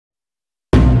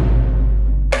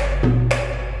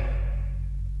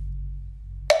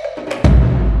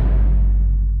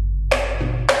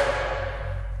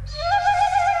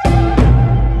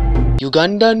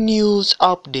Uganda News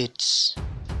Updates.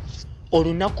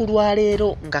 Olunaku lwa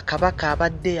leero nga Kabaka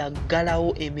abadde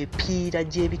yaggalawo emipiira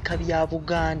gy'ebika bya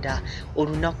Buganda.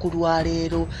 Olunaku lwa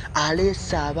leero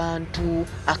aleese abantu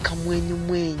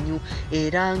akamwenyumwenyu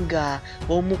era nga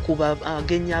omu ku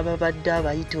bagenyi ababadde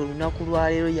abayita olunaku lwa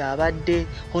leero yabadde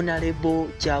Honorable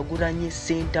Kyagulanyi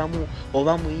Ssentamu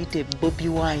oba muyite Bobi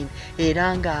Wine,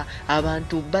 era nga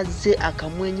abantu bazze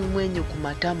akamwenyumwenyu ku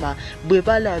matama bwe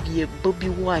balabye Bobi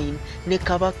Wine ne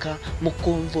Kabaka mu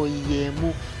convoy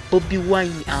yemu. Bobi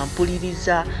Wine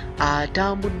ampuliriza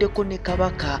atambuddeko ne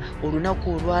Kabaka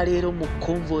olunaku olwaleero mu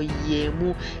convoy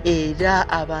yemu, era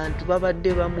abantu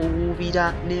babadde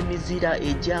bamuwuubira n'emizira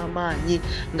egy'amaanyi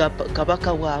nga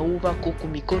Kabaka bw'awuubako ku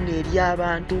mikono eri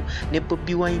abantu ne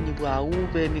Bobi Wine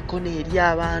bw'awuuba emikono eri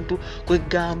abantu,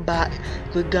 kwegamba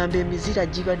emizira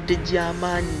gibadde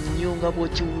gy'amaanyi nnyo nga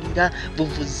bw'okiwulira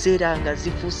vuvuzera nga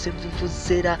zifuuse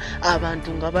vuvuzera,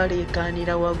 abantu nga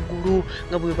baleekaanira waggulu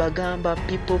nga bwe bagamba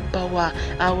people power,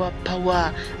 our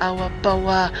power, our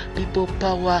power, people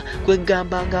power.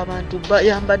 Kwegamba nga abantu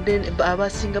bayambadde,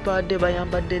 abasinga babadde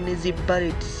bayambadde ne zi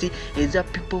bullets eza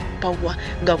people power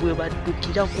nga bwe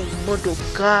baddukira ku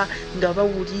motoka nga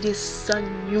bawulira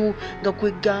essanyu, nga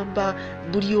kwegamba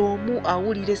buli omu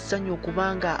awulira essanyu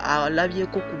okubanga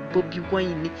alabyeko ku Bobi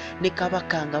Wine ne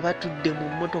Kabaka nga batudde mu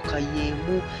motoka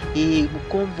yemu mu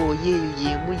convoy eyo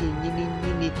yemu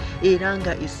yennyini, era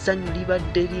nga essanyu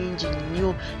libadde lingi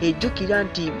nnyo. Ejjukira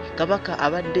nti Kabaka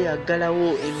abadde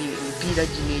yaggalawo emipiira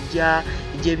gino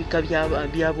egy'ebika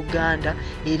bya Buganda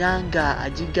era nga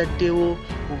agigaddewo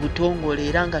mu butongole,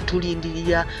 era nga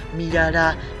tulindirira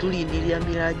mirala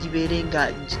gibeere nga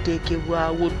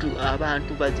giteekebwawo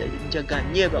abantu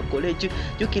bajaganye bakole.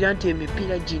 Jjukira nti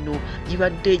emipiira gino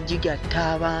gibadde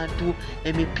gigatta abantu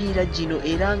emipiira gino,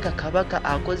 era nga Kabaka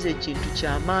akoze ekintu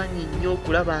ky'amaanyi nnyo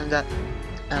okulaba nga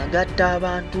agatta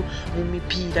abantu mu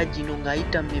mipiira gino,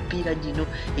 ng'ayita mu mipiira gino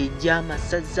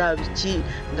egy'amasaza biki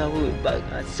nga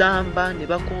basamba ne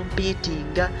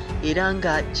bakompiitinga, era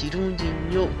nga kirungi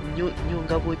nnyo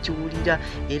nga bw'okiwulira,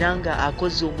 era nga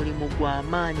akoze omulimu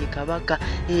gw'amaanyi Kabaka,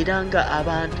 era nga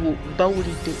abantu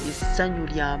bawulidde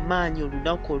essanyu ly'amaanyi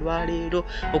olunaku olwaleero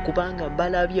okubanga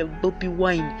balabye Bobi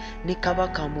Wine ne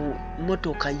Kabaka mu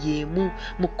motoka yemu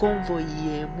mu convoy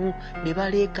yemu ne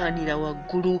baleekaanira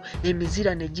waggulu,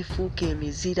 emizira ne gifuuka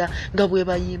emizira nga bwe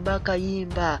bayimba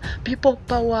akayimba people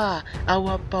power,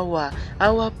 our power,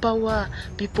 our power,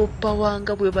 people power,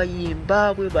 nga bwe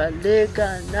bayimba bwe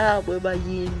baleekaana bwe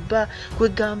bayimba,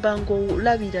 kwegamba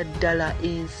ng'olabira ddala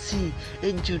ensi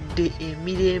ejjudde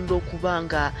emirembe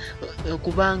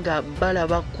okubanga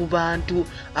balaba ku bantu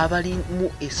abalimu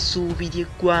essuubi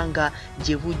ly'eggwanga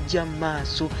gye bujja mu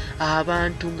maaso,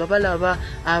 abantu nga balaba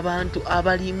abantu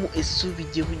abalimu essuubi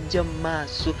gye bujja mu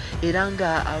maaso, era nga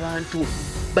abantu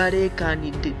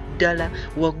baleekaanidde ddala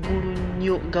waggulu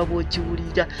nnyo nga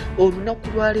bw'okiwulira. Olunaku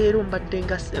lwaleero mbadde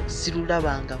nga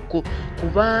sirulabangako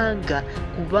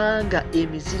kubanga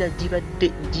emizira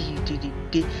gibadde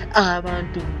giyitiridde,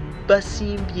 abantu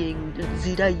basimbye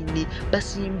zirayini,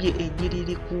 basimbye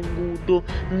ennyiriri ku nguudo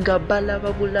nga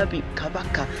balaba bulabi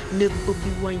Kabaka ne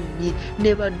Bobi Wine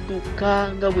ne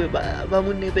badduka nga bwe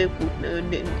abamu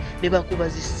ne bakuba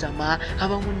zisama,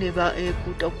 abamu ne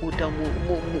bakuutakuuta mu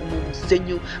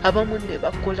musenyu, abamu ne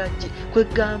bakola ki,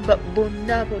 kwegamba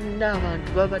bonna abantu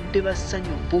babadde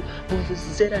basanyufu,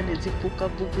 vuvuzera ne zifuuka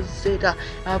vuvuzera,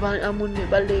 abamu ne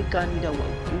baleekaanira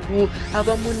waggulu,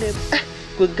 abamu ne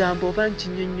kwegamba oba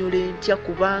nkinyonnyole ntya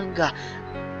kubanga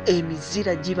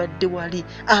emizira gibadde wali,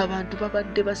 abantu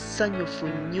babadde basanyufu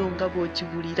nnyo nga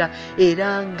bw'okiwulira,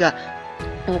 era nga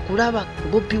okulaba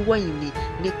Bobi Wine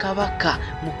ne Kabaka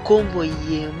mu convoy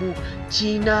yemu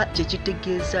kiina kye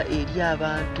kitegeeza eri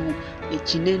abantu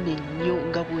ekinene nnyo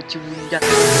nga bw'okiwulira.